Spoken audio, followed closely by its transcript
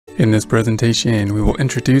In this presentation, we will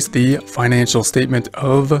introduce the financial statement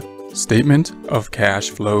of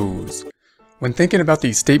cash flows. When thinking about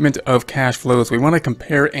the statement of cash flows, we want to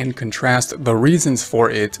compare and contrast the reasons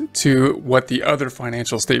for it to what the other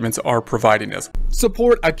financial statements are providing us.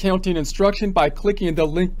 Support accounting instruction by clicking the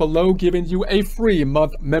link below, giving you a free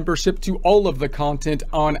month membership to all of the content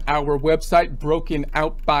on our website, broken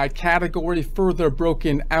out by category, further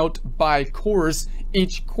broken out by course.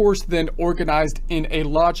 Each course then organized in a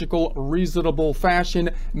logical, reasonable fashion,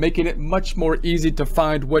 making it much more easy to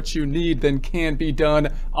find what you need than can be done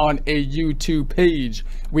on a YouTube page.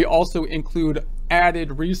 We also include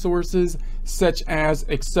added resources such as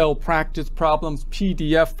Excel practice problems,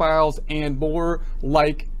 PDF files, and more,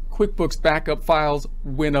 like QuickBooks backup files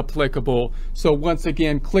when applicable. So once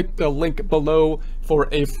again, click the link below for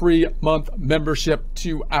a free month membership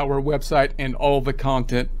to our website and all the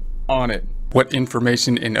content on it. What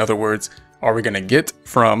information, in other words, are we going to get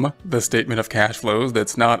from the statement of cash flows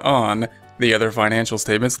that's not on the other financial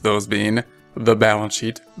statements, those being the balance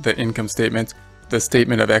sheet, the income statement, the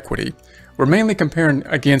statement of equity? We're mainly comparing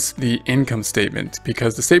against the income statement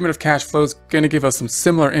because the statement of cash flows is going to give us some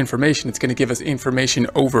similar information. It's going to give us information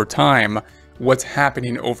over time, what's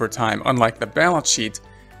happening over time, unlike the balance sheet,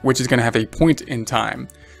 which is going to have a point in time.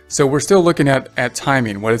 So we're still looking at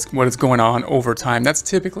timing, what is going on over time. That's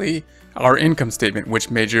typically our income statement,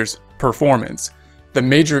 which measures performance. The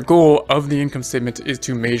major goal of the income statement is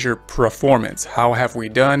to measure performance. How have we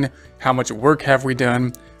done? How much work have we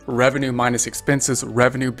done? Revenue minus expenses,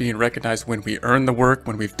 revenue being recognized when we earn the work,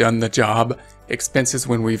 when we've done the job, expenses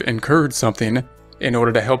when we've incurred something in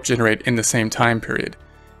order to help generate in the same time period.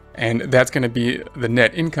 And that's going to be the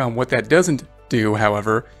net income. What that doesn't do,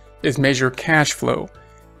 however, is measure cash flow.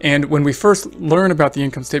 And when we first learn about the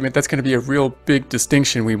income statement, that's going to be a real big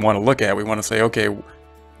distinction we want to look at. We want to say, okay,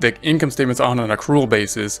 the income statement's on an accrual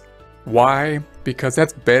basis. Why? Because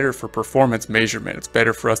that's better for performance measurement. It's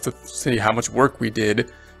better for us to see how much work we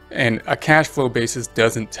did. And a cash flow basis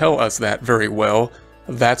doesn't tell us that very well.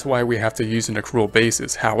 That's why we have to use an accrual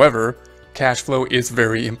basis. However, cash flow is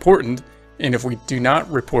very important. And if we do not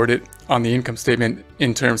report it on the income statement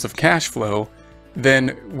in terms of cash flow,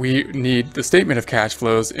 then we need the statement of cash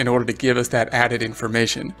flows in order to give us that added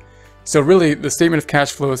information. So really, the statement of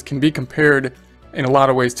cash flows can be compared in a lot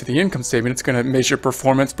of ways to the income statement. It's going to measure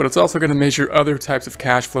performance, but it's also going to measure other types of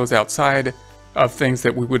cash flows outside of things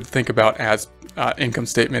that we would think about as income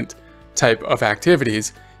statement type of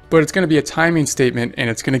activities. But it's going to be a timing statement, and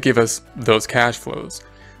it's going to give us those cash flows.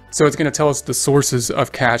 So it's going to tell us the sources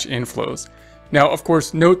of cash inflows. Now, of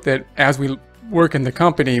course, note that as we work in the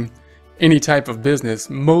company, any type of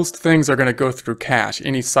business, most things are going to go through cash.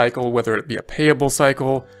 Any cycle, whether it be a payable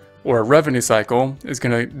cycle or a revenue cycle, is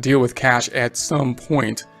going to deal with cash at some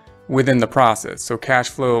point within the process. So cash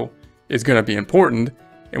flow is going to be important,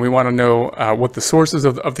 and we want to know what the sources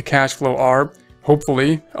of the cash flow are.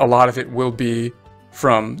 Hopefully, a lot of it will be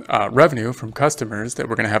from revenue from customers that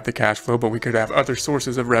we're going to have the cash flow, but we could have other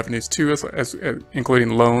sources of revenues too,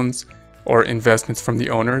 including loans or investments from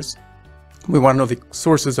the owners. We want to know the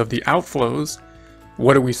sources of the outflows.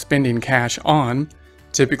 What are we spending cash on?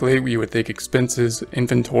 Typically, we would think expenses,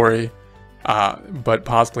 inventory, but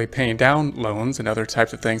possibly paying down loans and other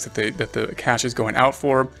types of things that the cash is going out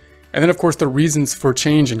for. And then, of course, the reasons for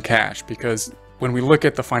change in cash, because when we look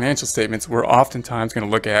at the financial statements, we're oftentimes going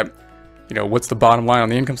to look at, what's the bottom line on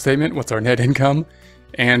the income statement? What's our net income?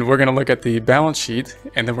 And we're going to look at the balance sheet,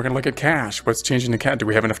 and then we're going to look at cash. What's changing in cash? Do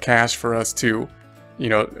we have enough cash for us to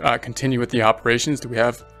continue with the operations? Do we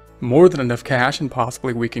have more than enough cash, and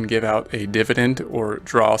possibly we can give out a dividend or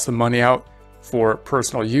draw some money out for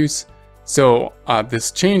personal use? So this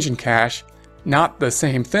change in cash, not the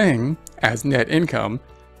same thing as net income.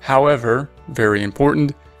 However, very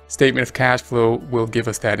important, statement of cash flow will give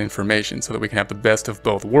us that information so that we can have the best of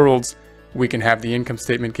both worlds. We can have the income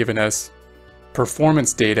statement giving us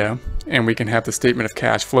performance data, and we can have the statement of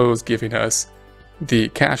cash flows giving us the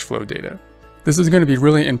cash flow data. This is going to be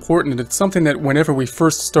really important, and it's something that whenever we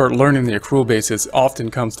first start learning the accrual basis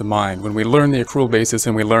often comes to mind. When we learn the accrual basis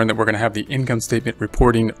and we learn that we're going to have the income statement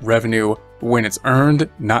reporting revenue when it's earned,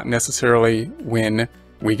 not necessarily when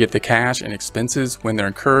we get the cash, and expenses when they're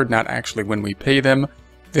incurred, not actually when we pay them,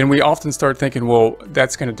 then we often start thinking, well,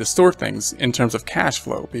 that's going to distort things in terms of cash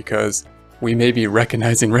flow because we may be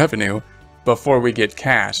recognizing revenue before we get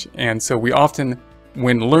cash. And so we often,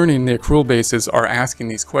 when learning the accrual basis, are asking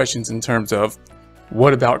these questions in terms of,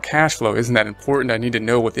 what about cash flow? Isn't that important? I need to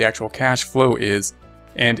know what the actual cash flow is.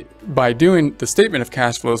 And by doing the statement of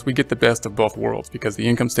cash flows, we get the best of both worlds because the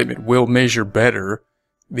income statement will measure better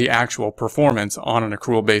the actual performance on an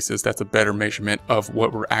accrual basis. That's a better measurement of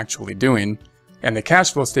what we're actually doing. And the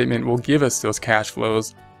cash flow statement will give us those cash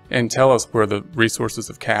flows and tell us where the resources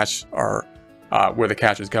of cash are, where the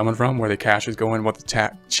cash is coming from, where the cash is going, what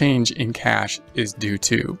the change in cash is due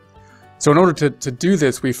to. So in order to do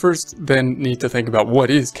this, we first then need to think about what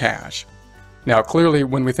is cash. Now, clearly,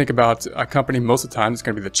 when we think about a company, most of the time it's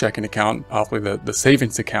going to be the checking account, possibly the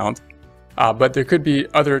savings account. But there could be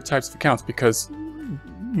other types of accounts, because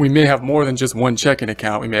we may have more than just one checking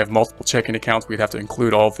account. We may have multiple checking accounts. We'd have to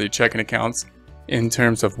include all of the checking accounts in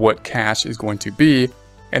terms of what cash is going to be.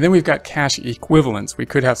 And then we've got cash equivalents. We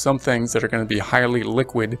could have some things that are going to be highly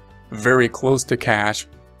liquid, very close to cash,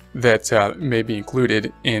 that may be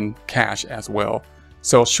included in cash as well.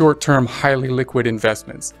 So short-term, highly liquid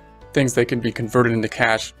investments, things that can be converted into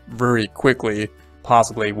cash very quickly,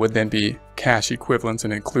 possibly would then be cash equivalents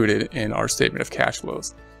and included in our statement of cash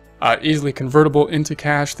flows. Easily convertible into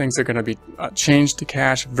cash, things are going to be changed to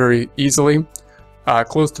cash very easily.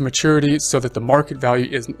 Close to maturity, so that the market value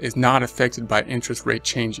is not affected by interest rate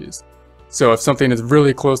changes. So if something is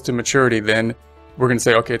really close to maturity, then we're going to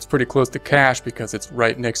say, okay, it's pretty close to cash because it's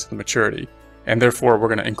right next to the maturity. And therefore, we're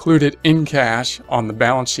going to include it in cash on the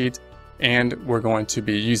balance sheet, and we're going to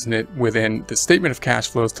be using it within the statement of cash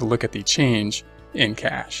flows to look at the change in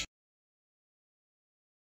cash.